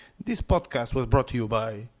This podcast was brought to you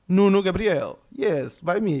by Nuno Gabriel. Yes,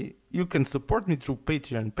 by me. You can support me through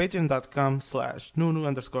Patreon,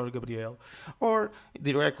 patreon.com/Nuno_Gabriel, or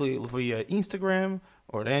directly via Instagram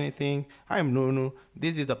or anything. I'm Nuno.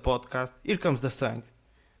 This is the podcast. Here comes the song.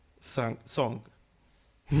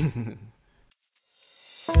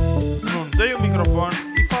 Não tem o microfone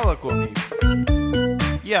e fala comigo.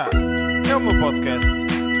 Yeah, é o meu podcast.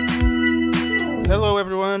 Hello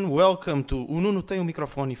everyone, welcome to O Nuno tem o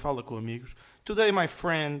microfone e fala com amigos. Today my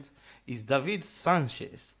friend is David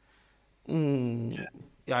Sanchez.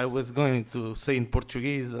 I was going to say in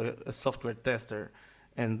Portuguese a software tester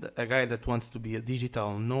and a guy that wants to be a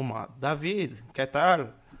digital nomad. David, ¿qué tal?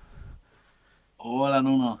 Hola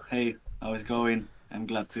Nuno, hey, how is going? I'm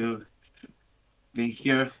glad to be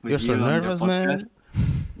here You're with so you on your nervous, podcast. man.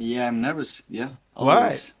 Yeah, I'm nervous. Yeah, Why?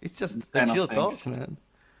 always. It's just These a kind chill of things. talk, man.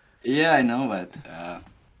 Yeah, I know, but I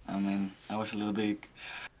was a little bit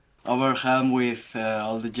overwhelmed with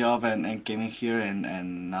all the job and came in here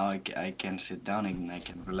and now I can sit down and I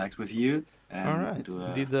can relax with you All and right. do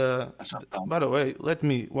a soft talk. By the way, let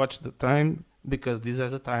me watch the time because this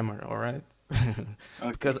has a timer. All right.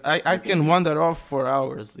 Because Okay, I okay, can wander off for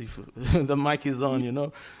hours if the mic is on, you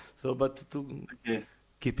know. So, but to okay.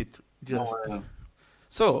 keep it No, just.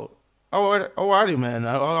 So, how are you, man?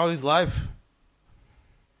 How is life?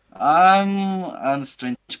 I'm on a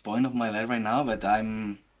strange point of my life right now, but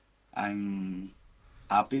I'm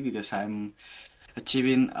happy because I'm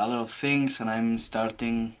achieving a lot of things and I'm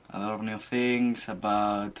starting a lot of new things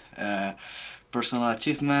about personal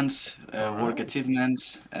achievements, All work right.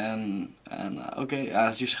 achievements, and okay,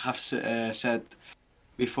 as you have said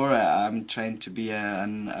before, I'm trying to be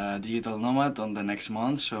a digital nomad on the next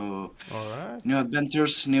month. So All right. new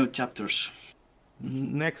adventures, new chapters.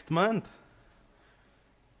 Next month.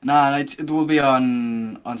 No, it will be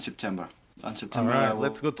on September. On All September, right.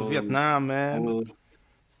 Let's go to Vietnam, I man. will,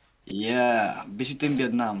 yeah, visiting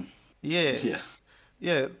Vietnam. Yeah. Yeah.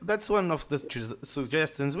 Yeah, that's one of the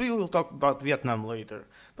suggestions. We will talk about Vietnam later.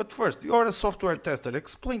 But first, you're a software tester.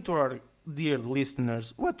 Explain to our dear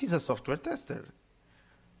listeners what is a software tester?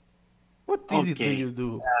 What is it that Okay. you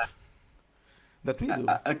do that we do?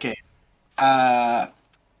 Okay. Uh,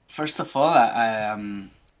 First of all, I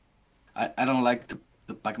don't like to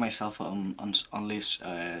back myself on only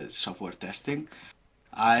software testing.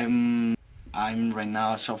 I'm I'm right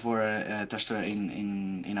now a software tester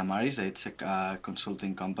in Amaris. It's a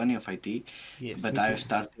consulting company of IT. Yes, But me I too.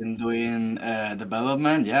 started doing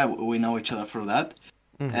development. Yeah, we know each other for that.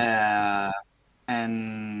 Mm-hmm. Uh,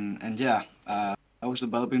 and yeah, I was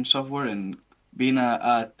developing software and being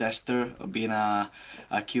a tester or being a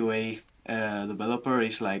QA developer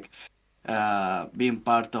is like being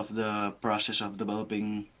part of the process of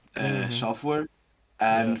developing Mm-hmm. software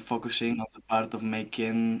Yeah, and focusing on the part of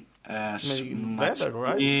making make it much better,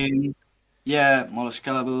 right? in, yeah, more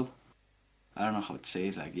scalable. I don't know how to say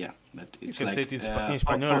it, like, yeah, but You it's can say it like, em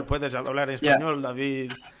espanhol, puedes hablar em yeah, espanhol,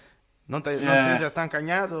 David. Não te yeah. sientas tan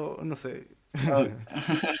cañado, não sei. Oh.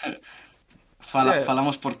 Yeah,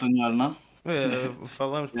 Falamos portuñol, ¿no?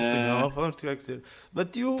 falamos Yeah. portunhol, falamos tiver que ser.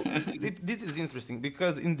 But this is interesting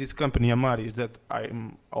because in this company, Amaris, that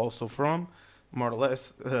I'm also from, more or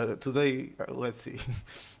less, today, let's see.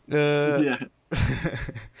 Uh, Yeah.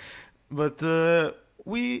 but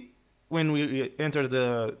when we enter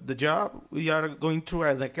the job, we are going through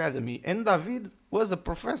an academy, and David was a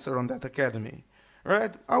professor on that academy,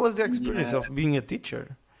 right? How was the experience Yeah. of being a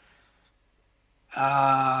teacher?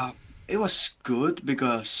 Uh, it was good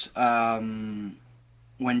because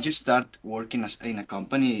when you start working in a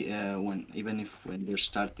company, when even if when you're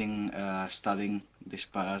starting studying this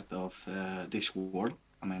part of this world,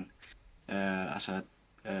 I mean, as a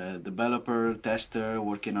developer, tester,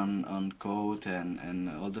 working on code and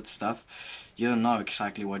all that stuff, you don't know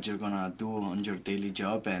exactly what you're gonna do on your daily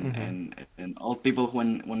job, Mm-hmm. and all people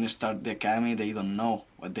when you start the academy, they don't know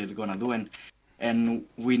what they're gonna do, and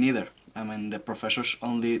we neither. I mean, the professors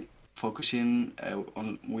only focusing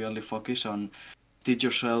on we only focus on teach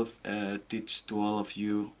yourself, teach to all of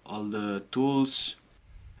you all the tools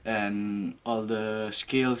and all the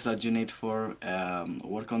skills that you need for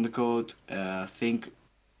work on the code.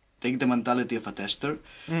 Take the mentality of a tester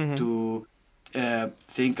Mm-hmm. to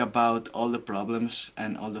think about all the problems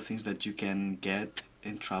and all the things that you can get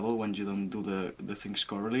in trouble when you don't do the things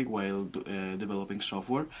correctly while developing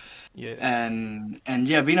software. Yes. And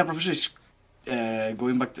yeah, being a professor is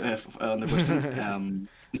going back to, on the question.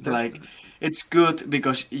 It's That's. like it's good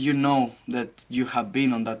because you know that you have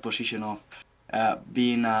been on that position of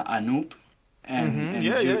being a noob, Mm-hmm. and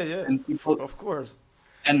Yeah, you yeah, yeah. and people Of course.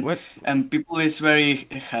 and When and people is very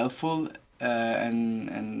helpful,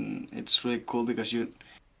 and it's really cool because you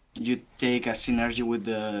take a synergy with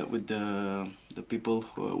the people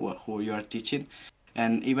who you are teaching,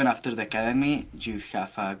 and even after the academy, you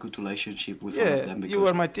have a good relationship with all of Yeah, them you because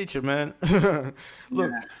were my teacher, man.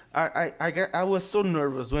 Look, yeah, I was so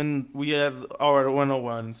nervous when we had our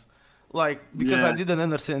 101s. Like, because I yeah, didn't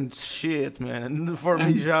understand shit, man. And for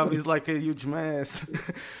me, Java is like a huge mess.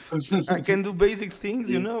 I can do basic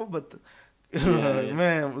things, but yeah, yeah.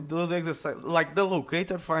 man, those exercises, like the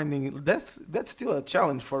locator finding, that's still a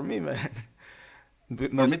challenge for me, man.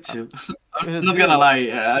 But, For me but too. I'm me not gonna too.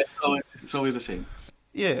 lie. It's always the same.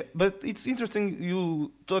 Yeah, but it's interesting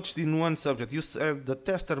you touched in one subject. You said the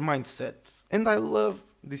tester mindset. And I love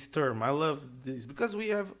this term. I love this because we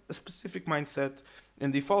have a specific mindset.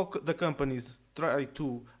 And if all the companies try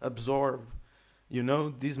to absorb,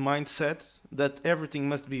 this mindset that everything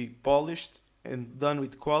must be polished and done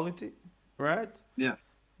with quality, right? Yeah,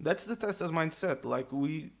 That's the tester's mindset. Like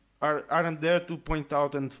we aren't there to point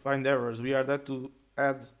out and find errors. We are there to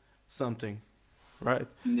add something, right?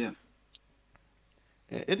 yeah.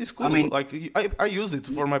 It is I cool. mean, Like I use it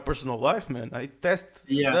for my personal life, man. I test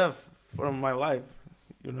yeah, stuff from my life,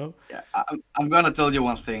 you know. yeah. I'm gonna tell you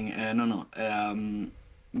one thing. No, no.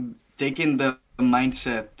 Taking the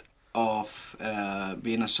mindset of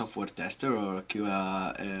being a software tester or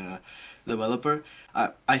QA developer,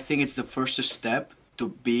 I think it's the first step to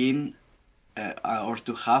being or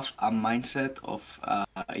to have a mindset of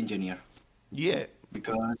engineer. Yeah,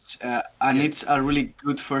 Because and yeah. it's a really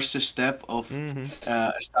good first step of Hmm.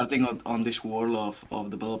 starting on this world of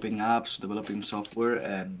developing apps, developing software,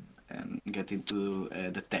 and get into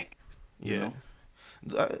the tech, you Yeah. know.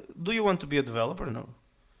 Do you want to be a developer? No.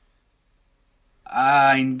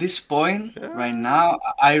 In this point right Yeah. now,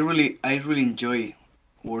 I really enjoy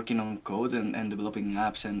working on code and developing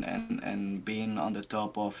apps and being on the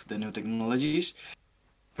top of the new technologies.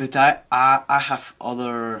 But I have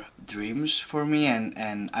other dreams for me,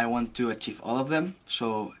 and I want to achieve all of them.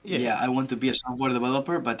 So Yeah. yeah, I want to be a software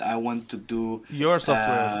developer, but I want to do Your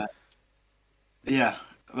software. uh, yeah,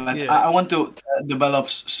 but I, Yeah. I want to develop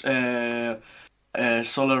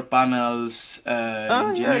solar panels Ah, yeah. You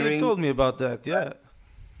engineering. told me about that. Yeah.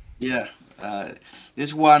 Yeah, this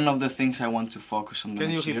is one of the things I want to focus on the Can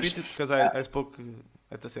you next years. repeat it? Because Uh, I spoke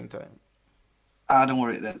at the same time. don't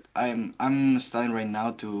worry that I'm studying right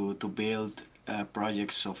now to build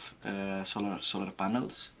projects of solar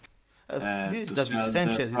panels This to David sell the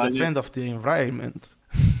Sanchez is a project. friend of the environment.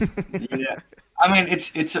 Yeah, I mean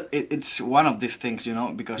it's one of these things,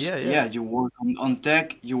 because Yeah, yeah, yeah. you work on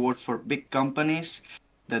tech, you work for big companies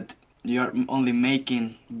that you're only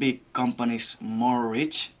making big companies more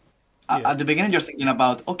rich. Yeah. At the beginning, you're thinking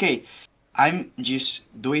about, okay, I'm just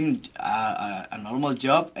doing a normal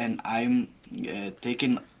job and I'm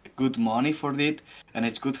taking good money for it, and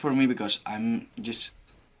it's good for me because I'm just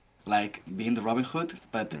like being the Robin Hood,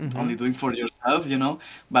 but Mm-hmm. only doing for yourself.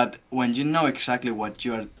 But when you know exactly what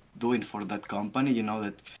you are doing for that company, you know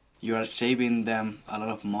that you are saving them a lot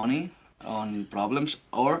of money on problems,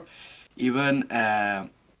 or even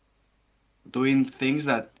doing things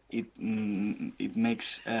that it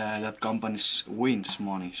makes that companies wins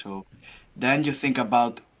money. So then you think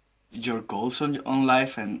about your goals on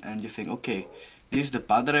life, and you think, okay, this is the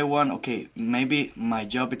path that I want. Okay, maybe my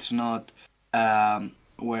job it's not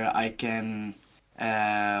where I can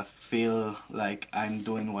feel like I'm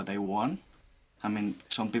doing what I want. I mean,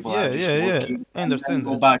 some people are Yeah, just yeah, yeah. working I and then understand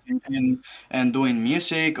go that. back and doing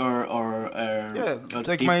music Yeah, or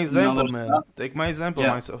take my teaching other example, man. stuff. Take my example.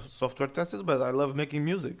 Yeah. My software testers, but I love making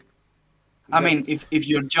music. I That. mean, if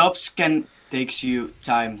your jobs can takes you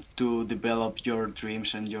time to develop your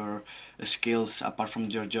dreams and your skills apart from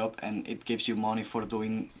your job, and it gives you money for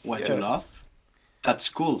doing what you Yeah, love, that's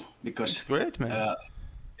cool it's because great, man. uh,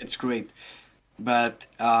 it's great. But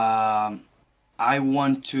I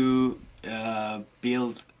want to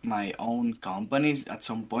build my own company at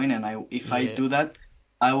some point, and if I Yeah, do that,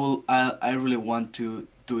 I really want to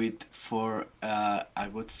do it for a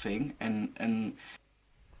good thing, and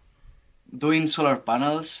doing solar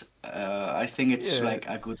panels, I think it's yeah. like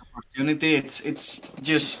a good opportunity. It's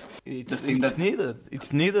just the thing It's that, needed.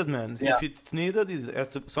 It's needed, man. yeah, If it's needed,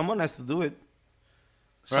 someone has to do it,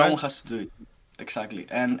 right? someone has to do it. Exactly.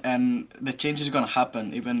 And the change is gonna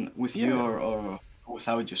happen even with you Yeah, or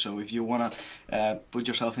without you. So if you wanna put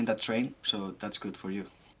yourself in that train, so that's good for you.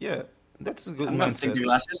 yeah. That's a good I'm gonna take the mindset.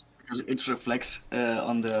 glasses because it reflects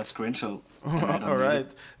on the screen, so and I All don't need it.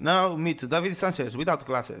 right. Now meet David Sanchez without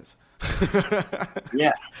glasses.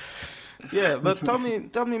 Yeah. Yeah, but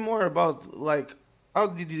tell me more about like how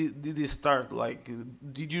did it start? Like,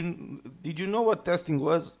 did you know what testing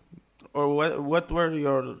was? Or what were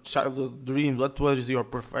your childhood dreams? What was your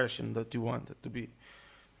profession that you wanted to be?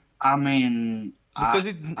 I mean, Because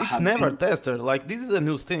I it's have never been, tested. Like this is a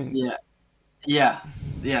new thing. yeah, yeah,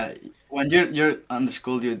 yeah. When you're on the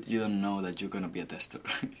school, you don't know that you're gonna be a tester.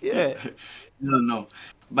 you, Yeah. you don't know.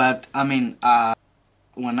 But I mean,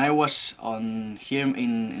 when I was on here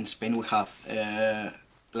in Spain, we have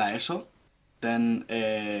la ESO, then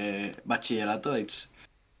bachillerato. It's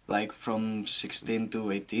like from 16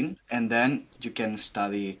 to 18, and then you can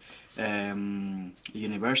study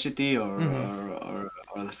university Hmm. or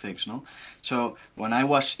other things, no? So when I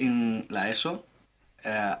was in la ESO,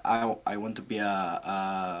 I want to be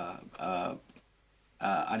a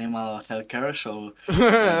animal health care, so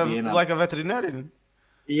being a Like a veterinarian.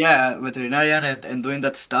 yeah veterinarian and doing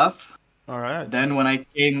that stuff. All right. Then when I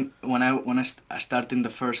came I started in the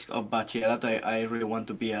first of bachillerato, I really want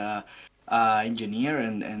to be a engineer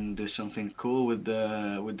and do something cool with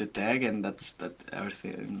the tech, and that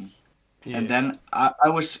everything. And Yeah. then I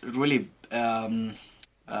was really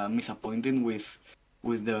disappointed with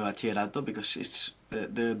the bachillerato because it's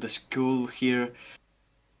the school here.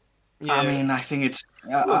 I Yeah. mean, I think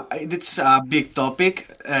Look, it's a big topic,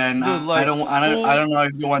 and dude, like I school. don't know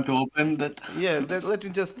if you want to open that. Yeah. Let me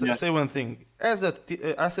just Yeah, say one thing. As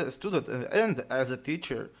a student and as a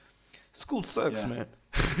teacher, school sucks, yeah. man.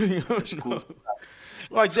 You School know?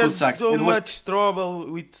 Like school there's sucks. so It was much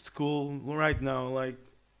trouble with school right now. Like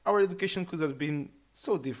our education could have been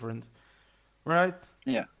so different, right?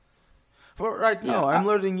 yeah, For right yeah, now, I'm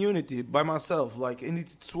learning Unity by myself. Like, and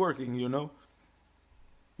it's working. You know.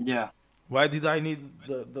 yeah. Why did I need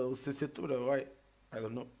the licenciatura? Why? I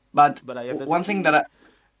don't know. But But I have the one thing degree. that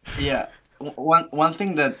yeah, one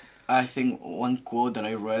thing that I think one quote that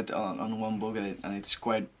I read on one book, and it's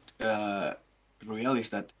quite uh, real, is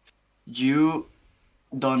that you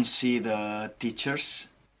don't see the teachers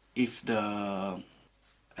if I'm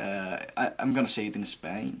gonna say it in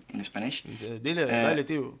Spanish. Dile, Uh, dale,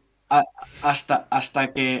 tío. hasta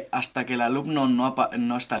que el alumno no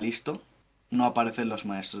está listo, no aparecen los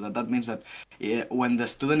maestros. That means that when the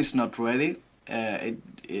student is not ready,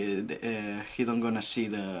 he don't gonna see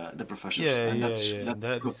the professors, Yeah, and yeah, that's yeah.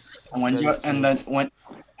 true. And when That you're is and true. then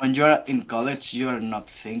when you're in college, you're not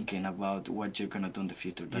thinking about what you're gonna do in the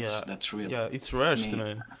future. Yeah, That's real. yeah. It's I rushed, mean,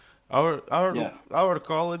 man. Our our yeah, our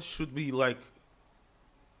college should be like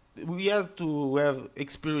we have to have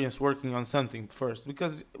experience working on something first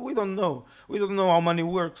because we don't know. We don't know how money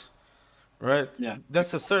works, right? yeah,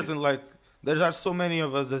 That's a exactly. certain like. There are so many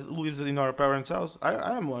of us that lives in our parents' house.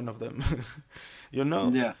 I am one of them. You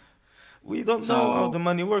know, Yeah. we don't know how So the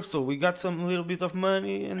money works, so we got some little bit of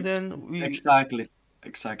money, and then we. exactly,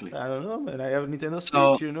 exactly. I don't know, man. I have a Nintendo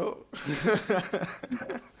So. Switch, you know.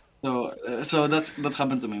 So that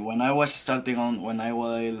happened to me when I was starting on when I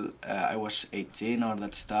was 18 or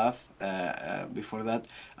that stuff. Before that,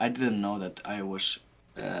 I didn't know that I was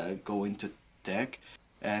going to tech,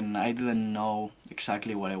 and I didn't know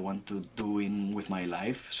exactly what I want to do in with my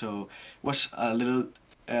life. So it was a little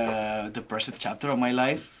depressed chapter of my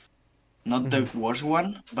life. Not the Mhm. worst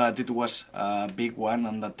one, but it was a big one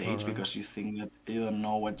on that All age right. because you think that you don't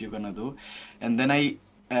know what you're gonna do. And then I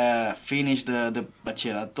finished the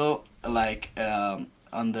bachillerato like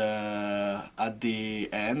on the at the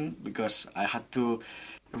end because I had to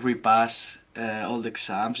repass all the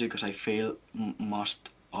exams because I failed most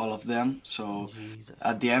all of them. So Jesus.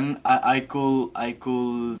 at the end, I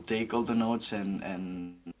could take all the notes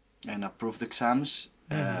and approve the exams.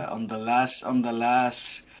 Hmm. On the last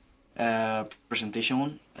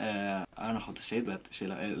presentation, I don't know how to say it, but sí,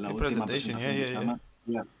 la A última presentation, yeah, presentación de yeah, yeah. examen.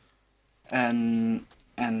 Yeah. And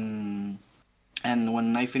and and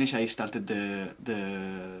when I finished, I started the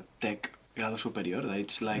tech grado superior.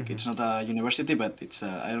 It's like Hmm. it's not a university, but it's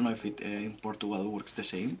I don't know if it in Portugal works the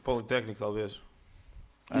same. Polytechnic, talvez.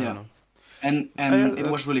 I don't Yeah, know. I and it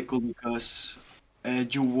was that's, really cool because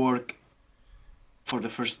you work for the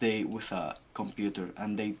first day with a computer,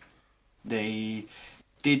 and they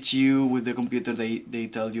teach you with the computer. They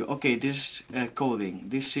tell you, okay, this coding,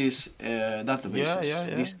 this is yeah, yeah, databases,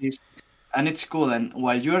 yeah. this is, and it's cool. And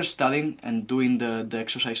while you're studying and doing the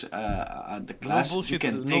exercise at the class, you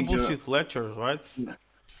can No take your bullshit lectures, right?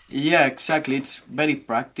 yeah, exactly. It's very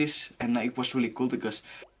practice, and it was really cool because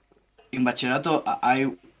in bachillerato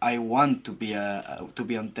I want to be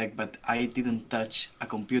on tech, but I didn't touch a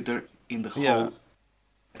computer in the Yeah, whole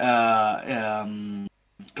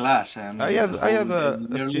class. I mean, the I whole had a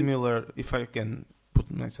yearly. similar, if I can put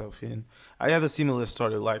myself in, I had a similar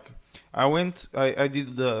story. Like, I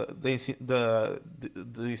did the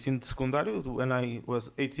ensino secundário when I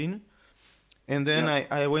was 18, And then Yeah.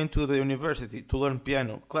 I went to the university to learn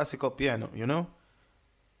piano, classical piano, you know?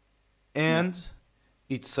 Yeah. And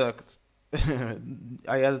it sucked.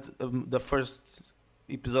 I had the first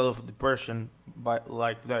episode of depression by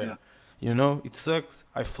like there, Yeah. you know? It sucked.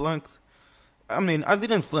 I flunked. I mean, I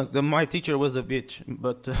didn't flunk. My teacher was a bitch,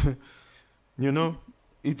 but you know,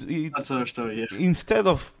 it That's our story. Yeah. instead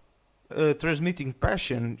of transmitting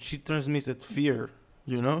passion, she transmitted fear,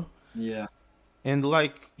 you know? Yeah. And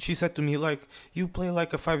like she said to me, like you play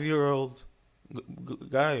like a 5 year old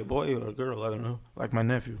guy, boy or girl, I don't know, like my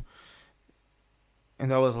nephew.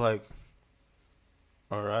 And I was like,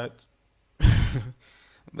 all right.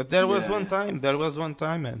 But Yeah. there was one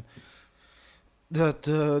time, man, that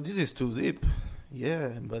this is too deep.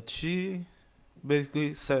 Yeah, but she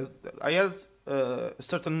basically said I had a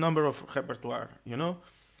certain number of repertoire, you know,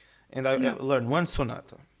 and I Yeah. learned one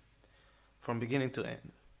sonata from beginning to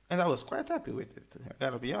end, and I was quite happy with it. I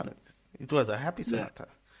gotta be honest, it was a happy Yeah. sonata.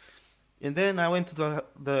 And then I went to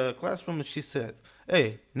the classroom, and she said,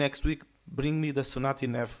 "Hey, next week bring me the Sonata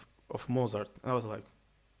in F of Mozart." I was like,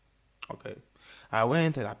 "Okay." I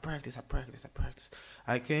went and I practiced.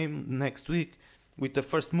 I came next week with the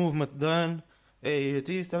first movement done. Hey, it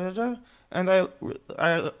is, and I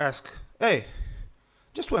asked, "Hey,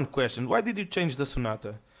 just one question. Why did you change the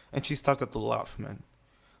sonata?" And she started to laugh, man.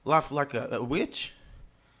 Laugh like a witch.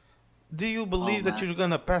 Do you Oh believe that man. you're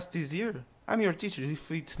gonna pass this year? I'm your teacher.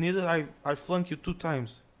 If it's needed, I flunk you 2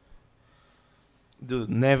 times. Dude,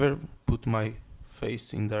 never put my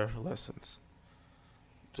face in their lessons.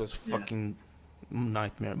 It was Yeah. fucking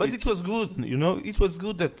nightmare. But it It's was good, you know. It was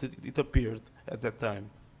good that it appeared at that time.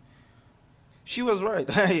 She was right.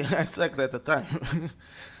 I sucked at the time.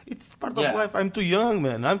 It's part of yeah. life. I'm too young,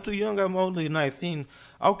 man. I'm too young. I'm only 19.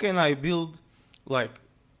 How can I build like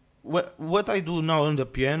what I do now on the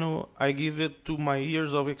piano? I give it to my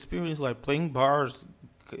years of experience, like playing bars,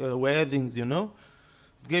 weddings. You know,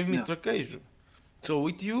 it gave me Yeah. traquejo. So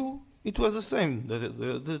with you, it was the same.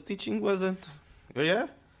 The teaching wasn't. Yeah,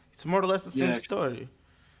 it's more or less the same Yeah. story.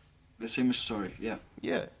 The same story. Yeah.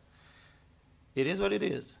 Yeah, it is what it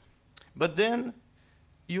is. But then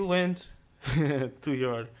you went to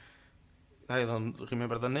your, I don't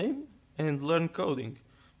remember the name, and learn coding,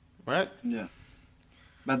 right? Yeah.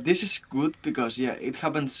 But this is good because yeah, it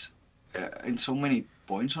happens in so many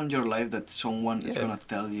points on your life that someone is Yeah, gonna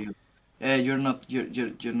tell you, "Yeah, you're not you're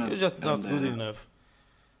just on not good the enough.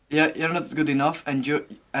 yeah, you're not good enough," and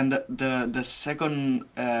the second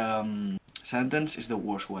sentence is the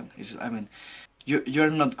worst one. Is I mean,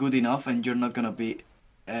 you're not good enough, and you're not gonna be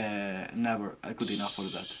never good enough for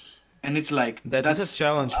that. And it's like That is a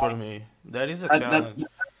challenge for me. That is a that that challenge.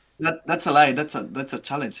 that's a lie. That's a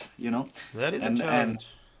challenge, you know. That is a And and challenge.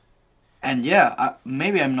 and yeah,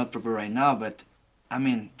 maybe I'm not prepared right now, but I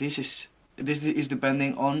mean, this is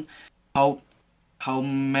depending on how how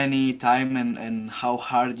many time and how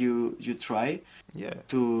hard you try Yeah.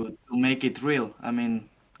 to make it real. I mean,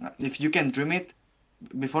 if you can dream it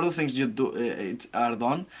before the things you do it are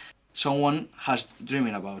done, someone has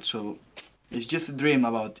dreaming about. So it's just a dream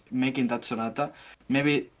about making that sonata.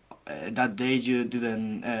 Maybe that day you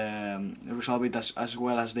didn't resolve it as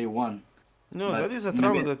well as they want, No, that but is a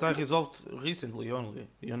trauma maybe that I resolved recently only.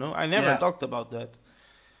 You know, I never yeah, talked about that.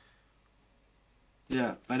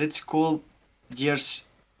 yeah. But it's cool. Years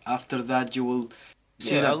after that, you will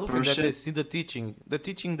see Yeah, I that look at that, I person. see the teaching. The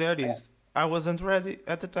teaching there is, I wasn't ready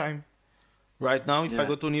at the time. Right now, if I Yeah,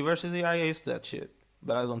 go to university, I ace that shit.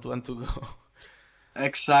 But I don't want to go.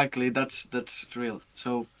 exactly. That's real.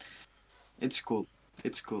 So it's cool.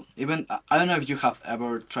 It's cool. Even I don't know if you have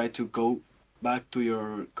ever tried to go back to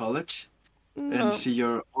your college and No. see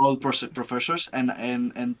your old professors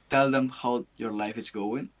and tell them how your life is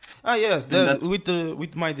going. Ah, yes. And that's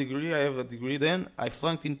With my degree, I have a degree. Then I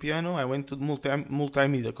flunked in piano. I went to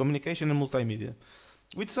multimedia, communication and multimedia.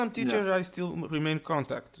 With some yeah, teachers, I still remain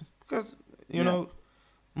contact because you yeah, know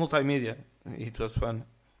multimedia. It was fun.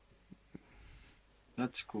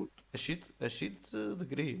 that's cool. A shit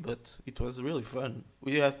degree, but it was really fun.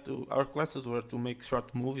 We have to. Our classes were to make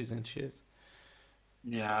short movies and shit.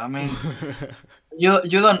 Yeah, I mean,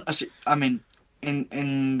 you don't. I mean,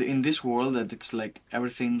 in this world that it's like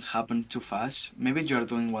everything's happened too fast. Maybe you're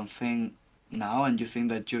doing one thing now, and you think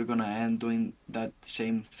that you're gonna end doing that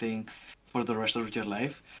same thing for the rest of your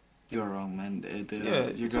life. You're wrong, man. Yeah,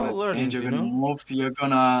 You're it's gonna all change. learnings, You're you gonna know. move. You're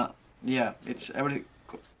gonna yeah. It's everything.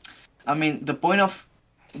 I mean, the point of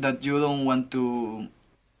that you don't want to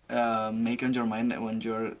make on your mind when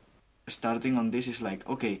you're starting on this is like,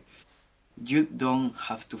 okay, you don't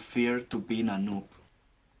have to fear to being a noob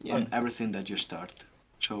Yeah, on everything that you start.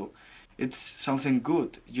 So it's something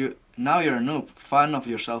good. You're a noob, fan of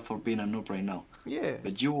yourself for being a noob right now. Yeah.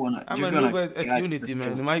 But I'm you're a gonna noob at catch the Unity,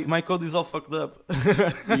 skill. man. My code is all fucked up.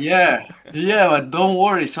 Yeah, yeah, but don't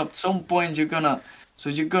worry. So at some point you're gonna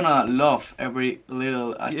love every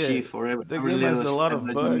little Yeah, achieve or the every game has little a lot step of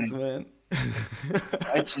that you bugs, make. man.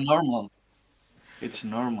 It's normal. It's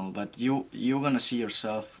normal, but you're gonna see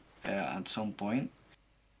yourself at some point,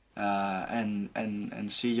 and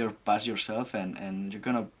see your past yourself, and you're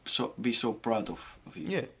gonna be so proud of you.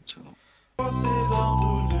 Yeah. So Vocês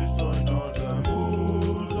dão sugestões, nós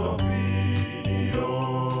damos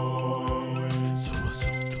opiniões sobre o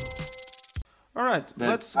assunto. Alright, that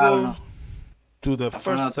let's I don't go know. to the For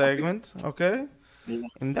first another topic. segment, okay? Yeah.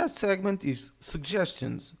 And that segment is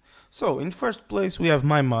suggestions. So, in first place, we have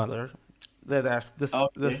my mother that asked the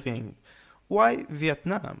Okay. thing. Why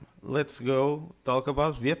Vietnam? Let's go talk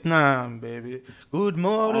about Vietnam, baby. Good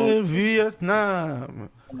morning, Vietnam.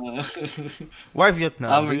 Uh, Why I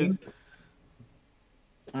Vietnam, dude? mean,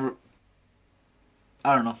 r-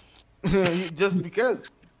 I don't know. Just because.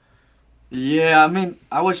 Yeah, I mean,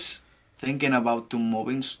 I was thinking about to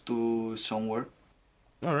moving to somewhere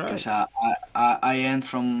All right. because I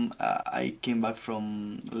came back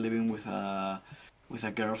from living with a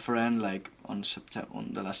girlfriend like on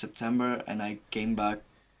the last September, and I came back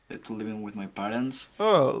to living with my parents.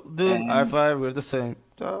 Oh, dude, high And five. We're the same.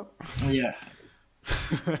 So, yeah,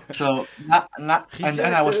 so and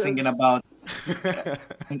then I was thinking rejected. about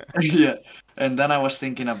yeah, and then I was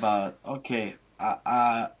thinking about okay,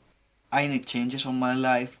 I need changes on my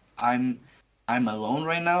life. I'm alone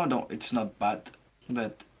right now. Don't, it's not bad,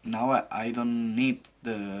 but now I don't need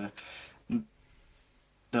the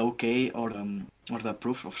okay or the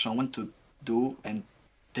proof of someone to do and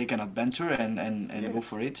take an adventure and Yeah. go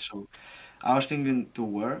for it. So I was thinking to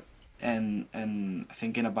work and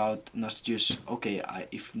thinking about not just okay,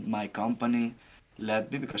 if my company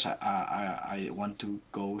let me because I want to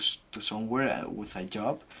go to somewhere with a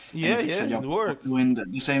job, and Yeah, if it's yeah, a it job worked. doing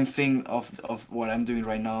the same thing of what I'm doing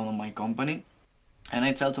right now on my company, and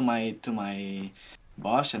I tell to my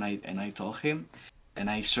boss, and I told him, and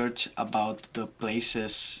I search about the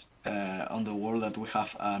places on the world that we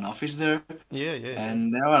have an office there, Yeah, yeah, yeah.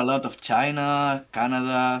 and there are a lot of China,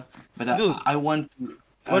 Canada, but Dude, I want to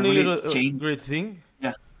one really little change. great thing.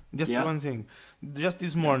 Yeah, Just yeah, one thing. Just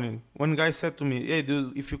this yeah. morning, one guy said to me, "Hey,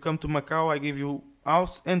 dude, if you come to Macau, I give you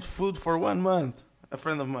house and food for 1 month." A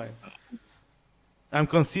friend of mine. I'm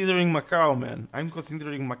considering Macau, man. I'm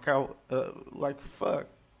considering Macau. Like fuck.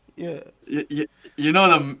 Yeah. You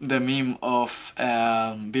know the meme of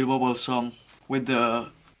Bilbo Bolsón with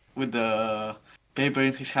the paper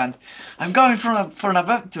in his hand. I'm going for an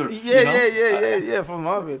adventure. Yeah, yeah, yeah, yeah, yeah. From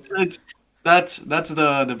Hobbit. So that's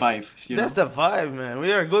the vibe. That's the vibe, man.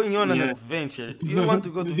 We are going on an Yeah. adventure. You want to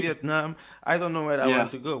go to Vietnam? I don't know where I Yeah.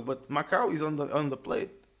 want to go, but Macau is on the plate.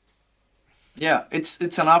 Yeah.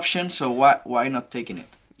 It's an option. So why not taking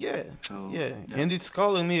it? Yeah, So yeah, yeah. and it's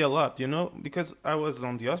calling me a lot, because I was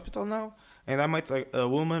on the hospital now, and I met a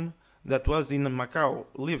woman that was in Macau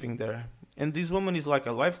living there, and this woman is like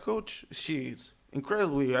a life coach. She's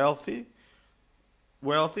incredibly wealthy,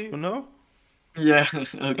 Yeah.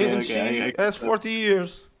 Okay. and Okay. she has 40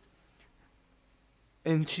 years,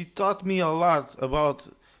 and she taught me a lot about.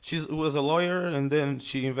 She was a lawyer, and then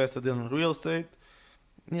she invested in real estate.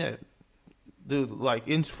 Yeah, dude, like,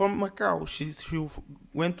 and from Macau, she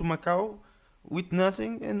went to Macau with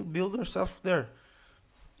nothing and built herself there.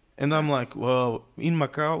 And Yeah. I'm like, well, in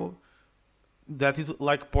Macau, that is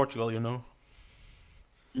like Portugal.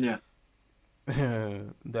 Yeah.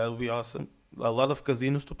 That would be awesome. A lot of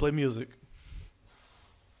casinos to play music.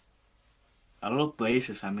 A lot of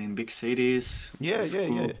places. I mean, big cities, Yeah, yeah,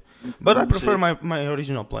 yeah. cool But I prefer music. my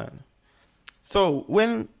original plan. So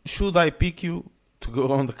when should I pick you to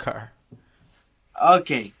go on the car?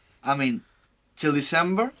 Okay. I mean, till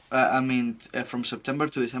December. From September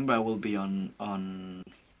to December, I will be on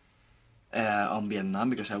Vietnam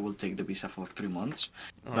because I will take the visa for 3 months.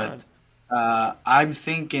 All right. But I'm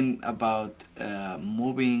thinking about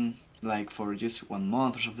moving like for just 1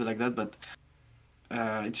 month or something like that. But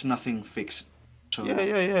it's nothing fixed. Yeah, So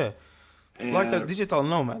yeah, yeah. Like a uh, digital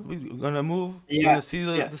nomad. We're gonna move. We're yeah, gonna see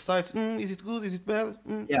the, yeah, the sites. Is it good? Is it bad?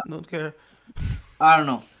 yeah. Don't care. I don't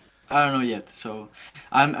know. I don't know yet. So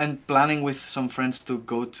I'm planning with some friends to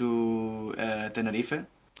go to Tenerife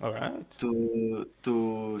All right.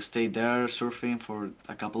 to stay there surfing for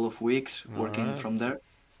a couple of weeks, All working right. from there.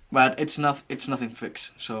 But it's nothing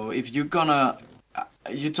fixed. So if you're gonna,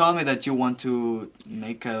 you told me that you want to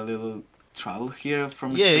make a little travel here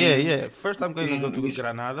from Yeah, yeah, Spain. yeah. First, I'm going to go to Is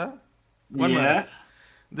Granada. 1 month. yeah,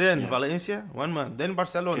 Then Yeah. Valencia, 1 month. Then Okay.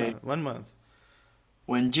 Barcelona, 1 month.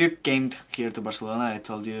 When you came here to Barcelona, I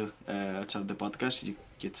told you outside the podcast.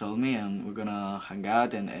 You told me, and we're gonna hang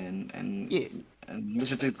out Yeah. and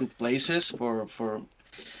visit the good places for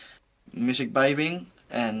music vibing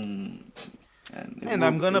and And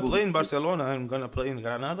I'm it gonna will play be in good. Barcelona, I'm gonna play in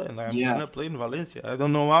Granada, and I'm Yeah, gonna play in Valencia. I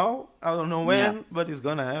don't know how, I don't know yeah, when, but it's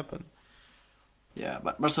gonna happen. yeah.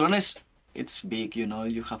 But Barcelona is it's big, you know.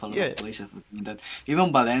 You have a lot Yeah. of places between that.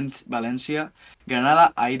 Even Valencia,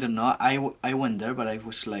 Granada. I don't know. I went there, but I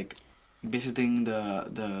was like visiting the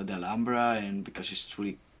Alhambra, and because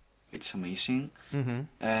it's amazing. Mm-hmm.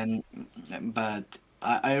 And but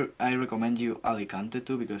I recommend you Alicante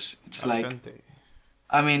too because it's like Alicante.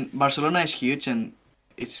 I mean Barcelona is huge and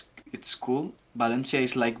it's cool. Valencia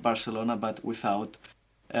is like Barcelona but without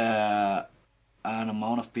uh, an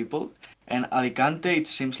amount of people. And Alicante it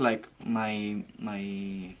seems like my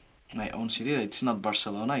own city. It's not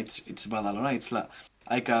Barcelona. It's Badalona. It's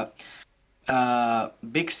like a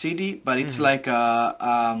big city, but it's Mm-hmm. like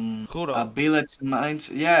a Rural. village mind.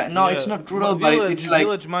 Yeah, no, it's Yeah. not rural, but Village, it's like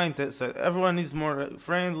village mindset. So everyone is more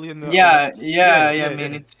friendly and all that. yeah, Yeah, yeah, yeah. I yeah,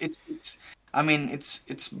 mean, yeah. it's. I mean,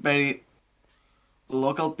 it's very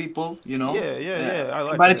local people, you know. Yeah, yeah, yeah. I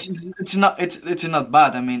like But that. it's not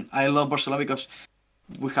bad. I mean, I love Barcelona because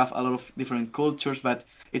we have a lot of different cultures, but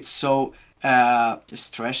it's so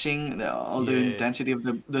stressing all the Yeah, intensity of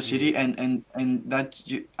the yeah. city, and that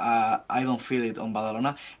I don't feel it on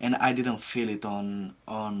Badalona, and I didn't feel it on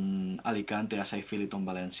Alicante as I feel it on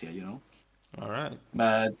Valencia, you know. All right.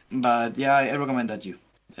 But yeah, I recommend that you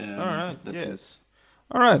All right. that you. Yes.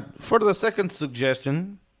 All right. For the second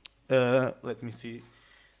suggestion, let me see.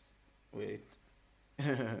 Wait.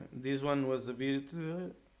 This one was a bit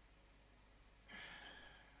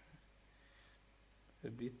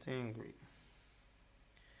angry.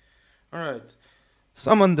 All right.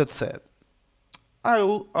 Someone that said,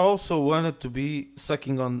 also wanted to be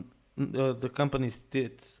sucking on the company's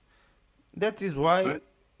tits. That is why Right?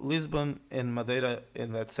 Lisbon and Madeira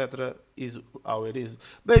and etc. is how it is.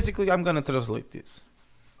 Basically, I'm gonna translate this.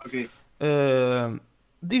 Okay.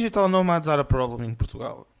 Digital nomads are a problem in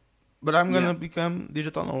Portugal, but I'm Yeah. gonna become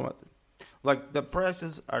digital nomad. Like the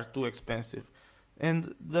prices are too expensive,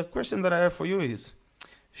 and the question that I have for you is: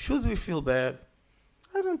 should we feel bad?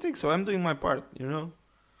 I don't think so. I'm doing my part, you know.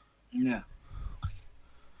 Yeah.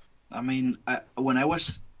 I mean, when I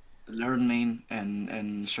was learning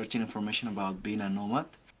and searching information about being a nomad,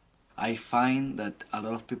 I find that a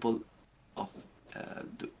lot of people of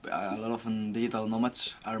a lot of digital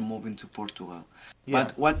nomads are moving to Portugal. Yeah,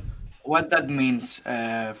 But what that means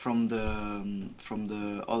from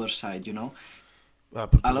the other side, you know, a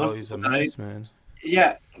lot Portugal of is a people that I mess, man.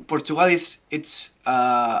 yeah, Portugal is it's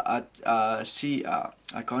a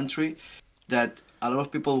country that a lot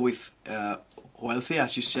of people with wealthy,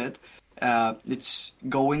 as you said, it's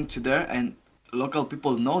going to there, and local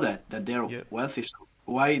people know that they're Yeah, wealthy. So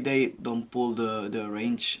why they don't pull the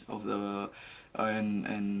range of the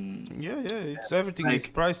and yeah, yeah. It's everything is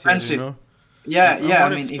like pricier, you expensive? know. Yeah, yeah. I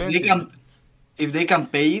More mean, expensive. if they can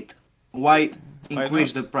pay it, why Why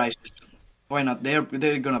increase not? the prices? Why not?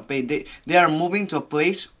 They're gonna pay. They are moving to a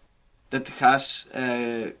place that has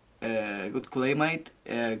good climate,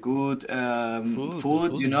 good The food,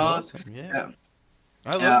 food you is know. awesome. Yeah, Uh,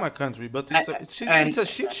 I love uh, my country, but and it's a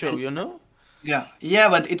shit show, and you know. yeah, yeah,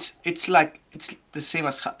 but it's like it's the same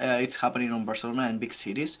as it's happening in Barcelona and big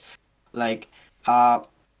cities. Like, uh,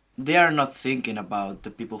 they are not thinking about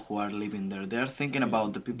the people who are living there. They are thinking Yeah,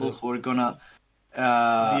 about the people the who are gonna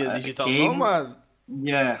be a digital came. nomad.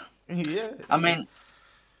 Yeah, Yeah, I mean,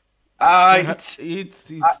 it's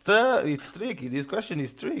uh, it's tricky. This question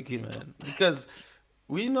is tricky, man, because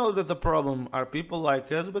we know that the problem are people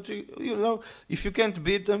like us, but you know, if you can't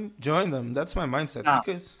beat them, join them. That's my mindset no.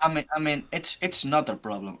 because I mean, it's not a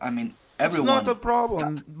problem. I mean, it's not a everyone.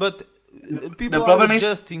 problem, but The people are problem is,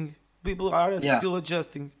 adjusting. People are yeah. still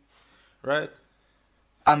adjusting, right?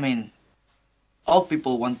 I mean, all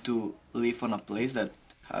people want to live on a place that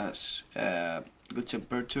has good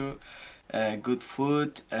temperature, good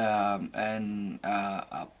food, and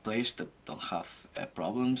a place that don't have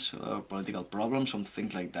problems or political problems, something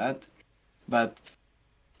like that. But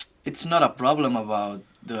it's not a problem about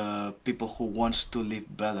the people who wants to live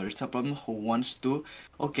better. It's a problem who wants to.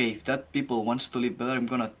 Okay, if that people wants to live better, I'm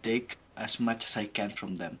gonna take as much as I can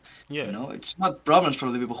from them. You Yeah. know, it's not problems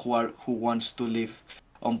for the people who wants to live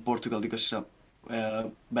on Portugal because it's a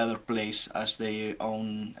better place as their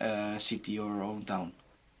own city or own town.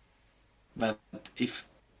 But if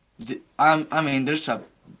I mean, there's a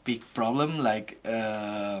big problem, like,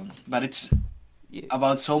 but it's Yeah.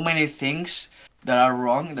 about so many things that are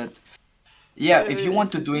wrong. That yeah, if you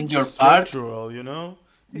want to do in it's your part, structural, you know.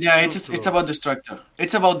 It's yeah, it's structural. about the structure.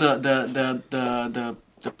 It's about the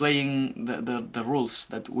playing the rules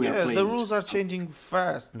that we are Yeah, the playing. rules are changing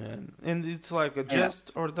fast, man, and it's like Yeah,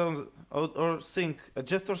 adjust or don't or sync,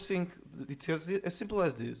 adjust or sync. It's as simple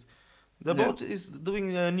as this. The yeah, boat is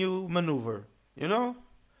doing a new maneuver, you know.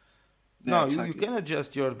 yeah, Now you exactly. can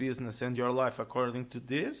adjust your business and your life according to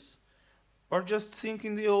this, or just think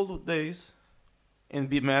in the old days and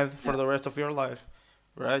be mad for Yeah. the rest of your life,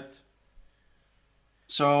 right?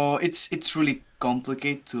 So it's really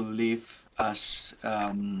complicated to live as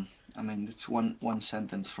I mean it's one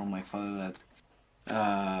sentence from my father that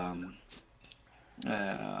um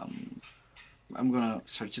I'm gonna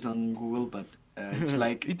search it on Google, but it's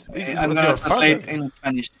like It I'm was gonna your translate father. in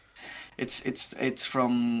Spanish. It's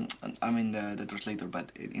from I mean the translator,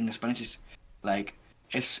 but in Spanish is like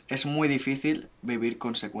es muy difícil vivir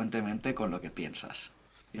consecuentemente con lo que piensas.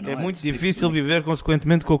 You É know, muito it's difícil like viver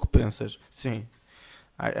consequentemente com o que pensas. Sim.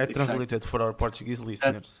 I exactly translated for our Portuguese that.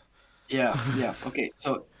 listeners. Yeah. Okay,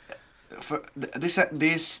 so for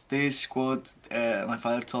this quote, my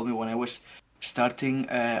father told me when I was starting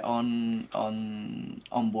on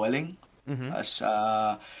boiling Mm-hmm. as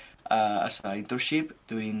as an internship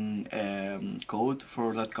doing code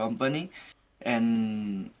for that company,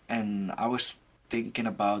 and I was thinking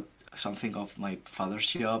about something of my father's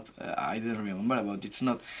job. I didn't remember about it's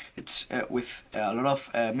not it's with a lot of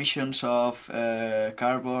emissions of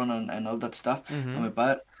carbon and all that stuff. Mm-hmm. And my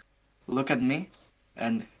father looked at me,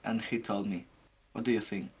 and he told me, "What do you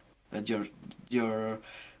think? That your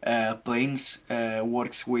planes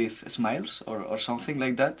works with smiles or something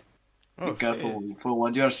like that? Be Oh shit. careful for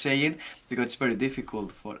what you are saying because it's very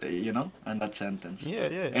difficult for and that sentence." Yeah,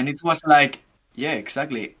 yeah. And it was like, yeah,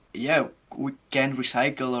 exactly. Yeah, we can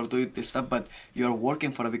recycle or do it this stuff, but you're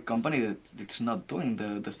working for a big company that's not doing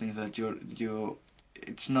the things that you.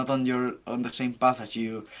 It's not on the same path as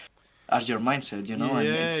your mindset, and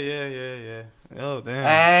Yeah, yeah, yeah, yeah. Oh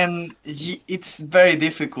damn. it's very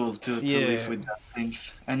difficult to live Yeah. with that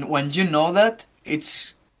things. And when you know that,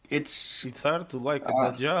 it's It's hard to like uh,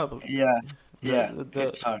 that job. yeah, The yeah, the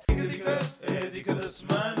it's hard. Dica dica, é dica da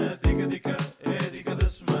semana, dica dica, é dica da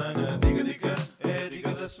semana, dica dica, é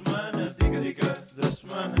dica da semana, dica dica da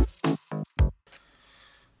semana.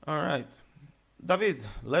 All right. David,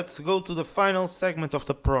 let's go to the final segment of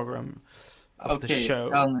the program, of the Okay, show.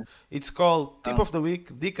 tell me. It's called Tip Tell me. of the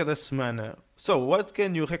Week, Dica da Semana. So, what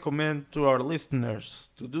can you recommend to our listeners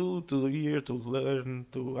to do, to hear, to learn,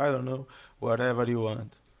 to, I don't know, whatever you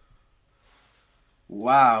want?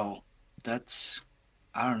 Wow, that's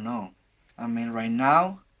I don't know. I mean, right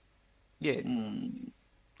now, Yeah, mm,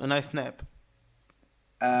 a nice nap.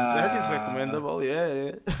 That is uh, recommendable, yeah,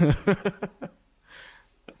 yeah.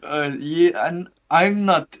 yeah, and I'm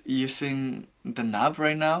not using the nap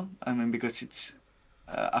right now. I mean, because it's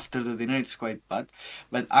after the dinner, it's quite bad.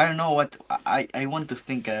 But I don't know what I want to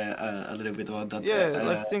think a little bit about that. Yeah,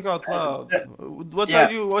 let's think out loud. Uh, What are yeah,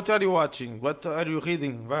 you what are you watching? What are you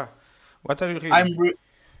reading? What are you I'm reading?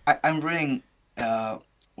 I'm reading.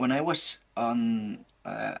 When I was on,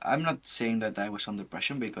 I'm not saying that I was on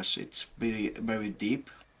depression because it's very deep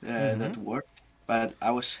Mm-hmm. that word. But I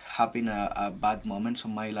was having a bad moments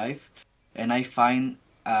on my life, and I find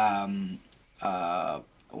um,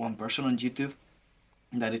 one person on YouTube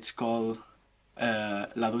that it's called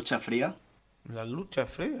La Ducha Fría. La lucha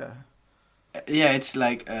fría. Yeah, it's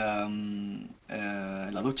like La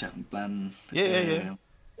Ducha, en plan, Yeah, yeah, yeah.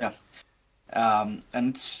 yeah.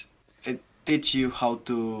 And it teach you how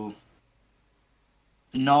to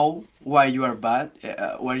know why you are bad,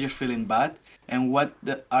 why you're feeling bad, and what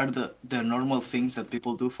are the normal things that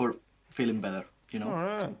people do for feeling better. All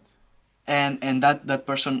right. And that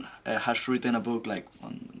person has written a book like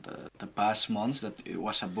on the past months that it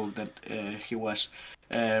was a book that he was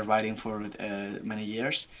writing for many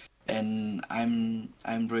years, and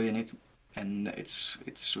I'm reading it, and it's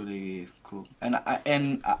really cool. And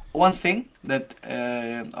one thing that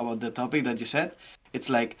about the topic that you said, it's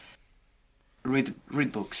like read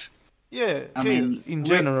books. Yeah, I read mean, in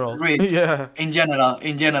general. read Yeah. in general,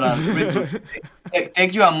 read books.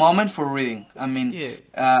 Take you a moment for reading. I mean,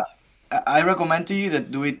 Yeah. I recommend to you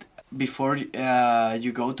that do it before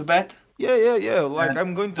you go to bed. Yeah, yeah, yeah. Uh, Like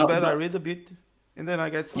I'm going to don't, bed, I don't, read a bit, and then I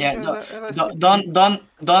get sleep, yeah, and I sleep a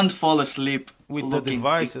don't fall asleep with the looking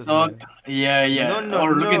devices, TikTok. man. Yeah, No, yeah, no,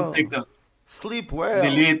 or looking no. TikTok. Sleep well.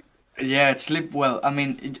 Delete. Yeah, sleep well. I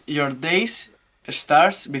mean, your days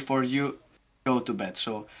starts before you go to bed.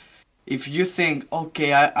 So if you think,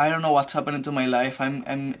 okay, I don't know what's happening to my life.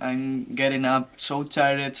 I'm getting up so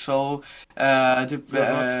tired, so You're not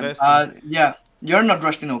resting. yeah. you're not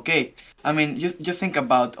resting okay. I mean, you think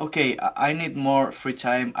about, okay, I need more free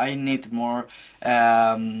time. I need more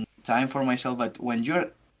time for myself. But when you're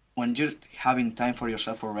having time for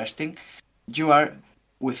yourself for resting, you are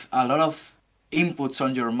with a lot of inputs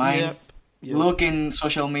on your mind. Yep. Looking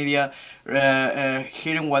social media,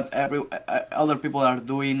 hearing what other people are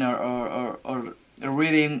doing, or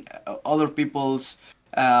reading other people's.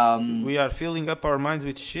 We are filling up our minds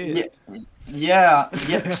with shit. Yeah,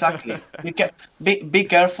 exactly. Be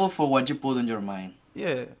careful for what you put in your mind.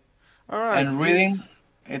 Yeah. All right. And reading,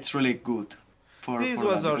 it's really good. This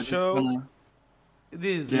was our show.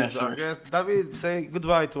 This is our guest. David, say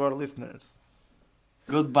goodbye to our listeners.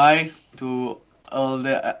 Goodbye to all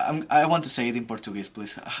the. I want to say it in Portuguese,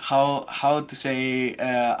 please. How to say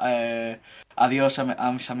adiós a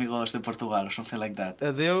mis amigos de Portugal or something like that.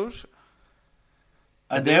 Adeus.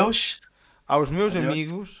 Adeus. Aos meus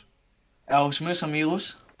amigos. Aos meus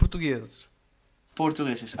amigos. Portugueses.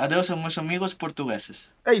 Adeus aos meus amigos portugueses.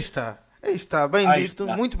 Aí está, bem dito,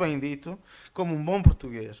 muito bem dito, como um bom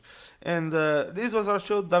português. And this was our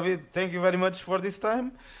show, David. Thank you very much for this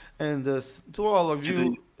time. And to all of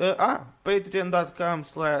you,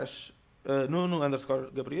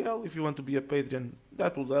 patreon.com/Nuno_Gabriel. If you want to be a Patreon,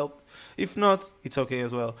 that will help. If not, it's okay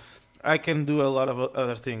as well. I can do a lot of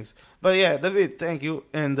other things. But yeah, David, thank you.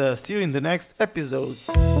 And see you in the next episode.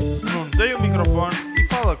 Não tem o microfone e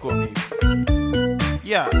fala comigo.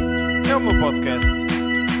 Yeah, é o meu podcast.